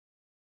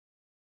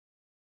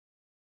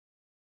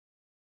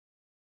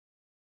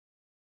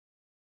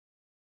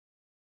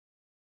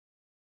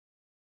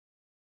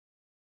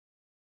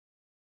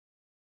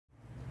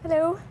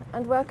Hello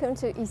and welcome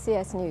to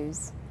ECS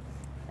News.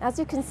 As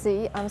you can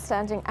see, I'm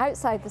standing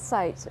outside the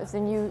site of the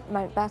new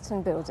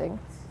Mountbatten building,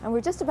 and we're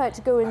just about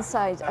to go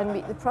inside and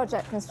meet the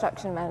project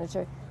construction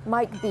manager,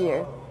 Mike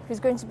Beer, who's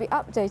going to be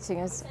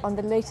updating us on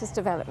the latest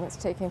developments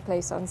taking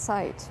place on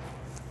site.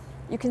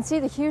 You can see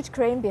the huge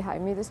crane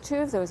behind me. There's two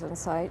of those on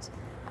site,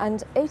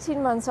 and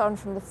 18 months on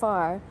from the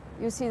fire,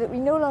 you'll see that we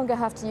no longer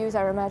have to use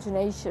our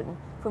imagination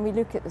when we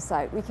look at the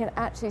site. We can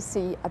actually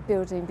see a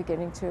building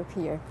beginning to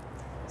appear.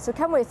 So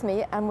come with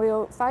me and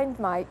we'll find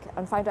Mike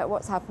and find out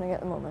what's happening at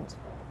the moment.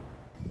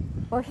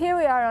 Well, here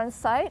we are on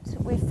site.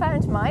 We've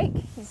found Mike.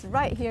 He's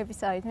right here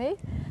beside me.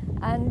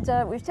 And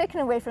we've taken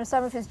away from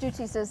some of his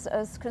duties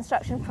as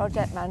construction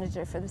project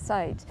manager for the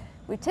site.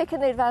 We've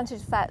taken the advantage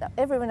of the fact that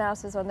everyone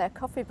else is on their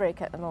coffee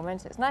break at the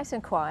moment. It's nice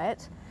and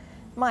quiet.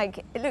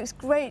 Mike, it looks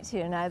great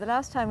here now. The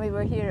last time we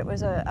were here, it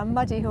was a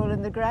muddy hole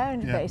in the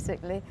ground,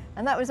 basically.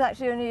 And that was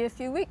actually only a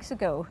few weeks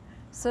ago.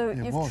 So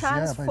you've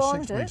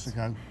transformed about 6 weeks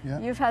ago. Yeah.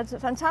 You've had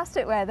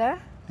fantastic weather.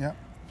 Yeah.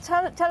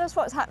 Tell us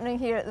what's happening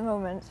here at the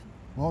moment.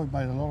 Well, we've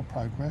made a lot of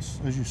progress.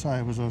 As you say,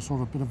 it was a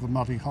sort of bit of a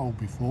muddy hole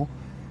before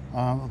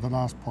the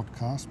last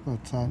podcast,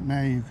 but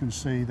now you can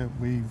see that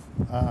we've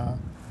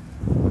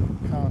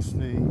cast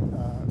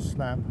the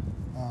slab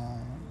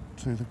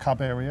to the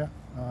cub area.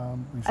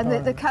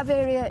 And the cub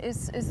area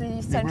is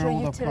the central where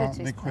all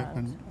utilities the plant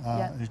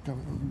and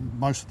equipment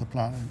most of the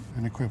plant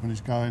and equipment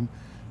is going,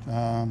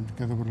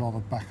 together with a lot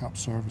of backup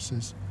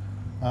services.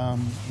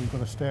 We've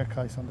got a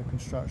staircase under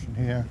construction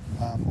here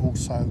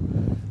also,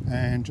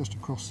 and just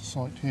across the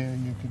site here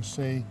you can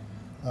see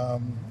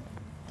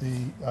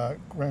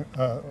the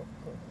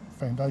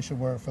foundation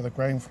work for the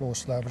ground floor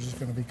slab, which is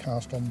going to be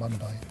cast on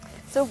Monday.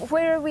 So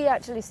where are we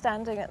actually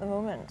standing at the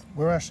moment?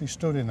 We're actually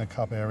stood in the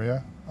cub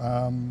area,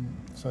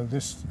 so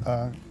this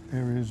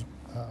area is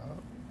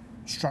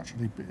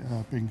structurally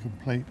being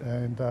complete,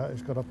 and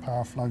it's got a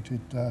power floated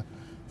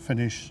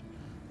finish,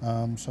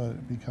 so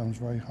it becomes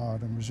very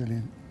hard and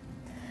resilient.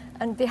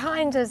 And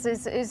behind us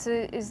is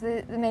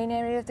the main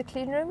area of the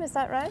clean room, is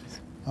that right?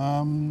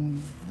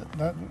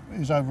 That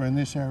is over in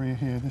this area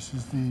here. This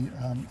is the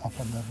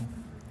upper level.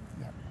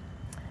 Yeah.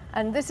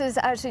 And this is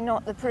actually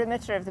not the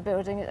perimeter of the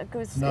building, it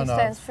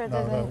extends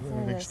further than it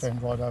will this.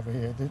 extend right over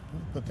here.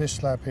 But this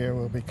slab here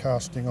will be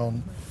casting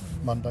on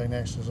Monday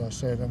next, as I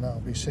said, and that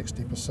will be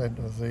 60%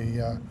 of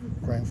the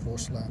ground floor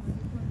slab.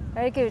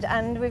 Very good,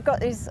 and we've got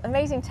these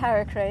amazing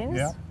tower cranes.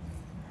 Yeah.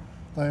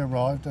 They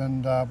arrived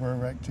and were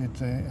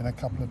erected in a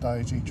couple of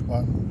days each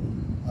one.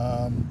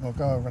 We'll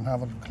go over and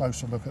have a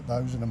closer look at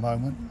those in a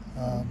moment.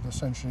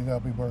 Essentially they'll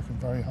be working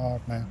very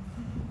hard now.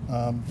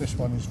 This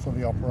one is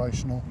fully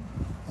operational.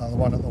 The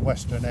one at the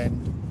western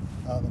end,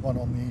 the one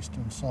on the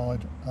eastern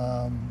side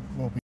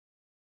will be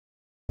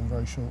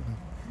very shortly.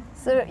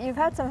 So you've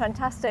had some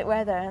fantastic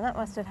weather and that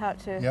must have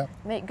helped to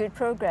make good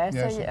progress.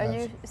 Yes, are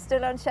you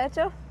still on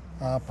schedule?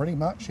 Pretty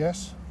much,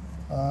 yes.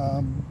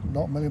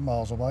 Not a million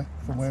miles away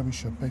from where we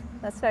should be.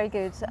 That's very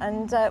good.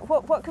 And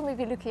what can we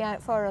be looking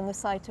out for on the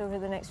site over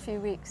the next few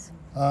weeks?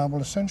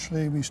 Well,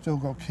 essentially we've still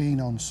got Keane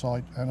on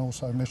site and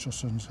also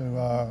Michelson's, who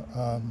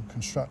are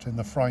constructing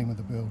the frame of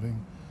the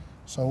building.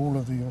 So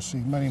you'll see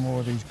many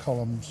more of these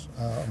columns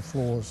and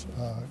floors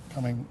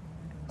coming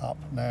up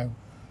now,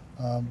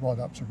 right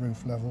up to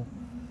roof level.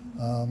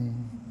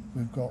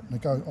 We've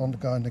got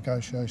ongoing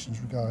negotiations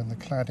regarding the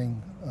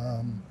cladding,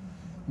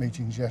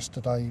 meetings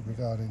yesterday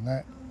regarding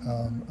that,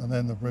 and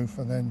then the roof,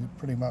 and then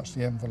pretty much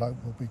the envelope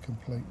will be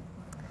complete.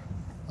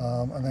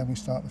 And then we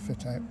start the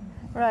fit out.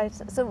 Right,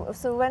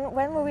 so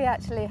when will we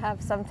actually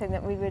have something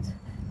that we would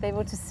be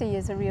able to see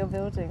as a real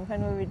building?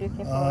 When will we be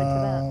looking forward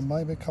to that?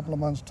 Maybe a couple of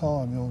months'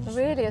 time.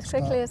 Really, as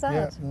quickly as that?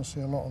 Yeah, you'll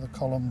see a lot of the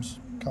columns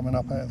coming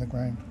up out of the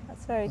ground.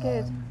 That's very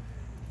good.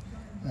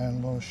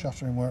 And a lot of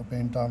shuttering work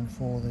being done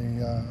for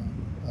the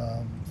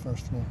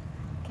first floor.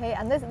 Okay,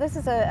 and this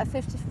is a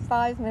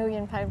 £55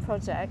 million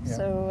project,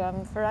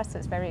 so for us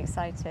it's very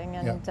exciting,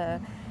 and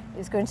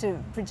it's going to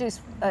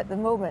produce, at the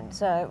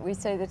moment, we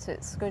say that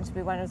it's going to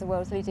be one of the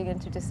world's leading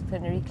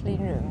interdisciplinary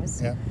clean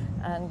rooms,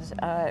 and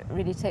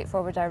really take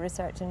forward our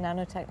research in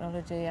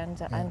nanotechnology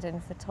and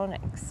in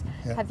photonics.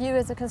 Have you,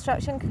 as a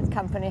construction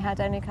company, had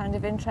any kind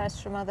of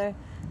interest from other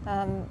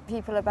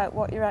people about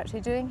what you're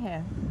actually doing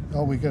here?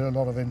 Oh, we get a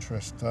lot of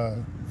interest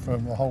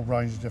from a whole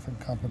range of different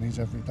companies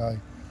every day.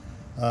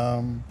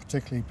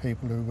 Particularly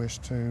people who wish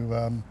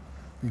to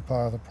be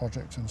part of the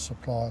project and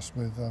supply us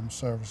with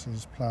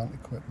services, plant,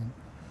 equipment.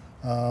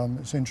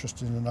 It's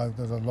interesting to know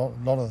that a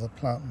lot of the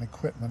plant and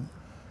equipment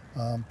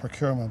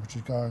procurement which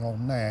is going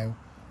on now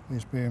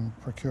is being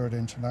procured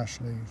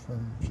internationally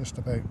from just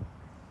about,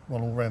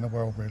 well, all around the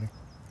world really.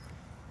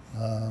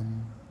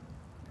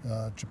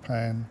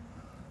 Japan,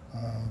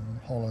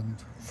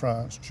 Holland,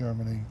 France,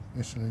 Germany,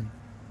 Italy,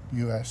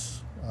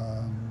 US,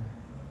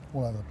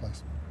 all over the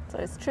place. So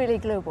it's truly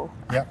global.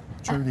 Yeah,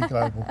 truly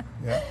global.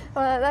 Yeah.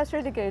 Well, that's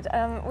really good.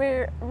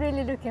 We're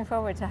really looking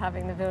forward to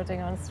having the building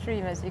on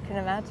stream, as you can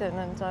imagine,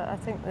 and I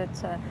think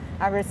that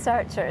our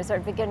researchers are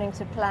beginning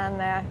to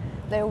plan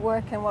their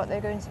work and what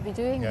they're going to be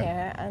doing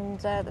here, and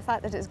the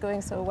fact that it's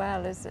going so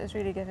well is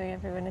really giving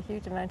everyone a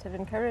huge amount of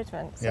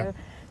encouragement.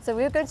 So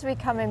we're going to be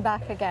coming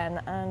back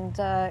again and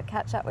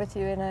catch up with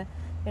you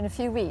in a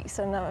few weeks,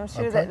 and I'm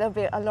sure that there'll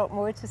be a lot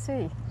more to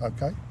see.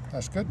 Okay,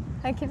 that's good.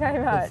 Thank you very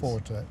much. Look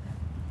forward to it.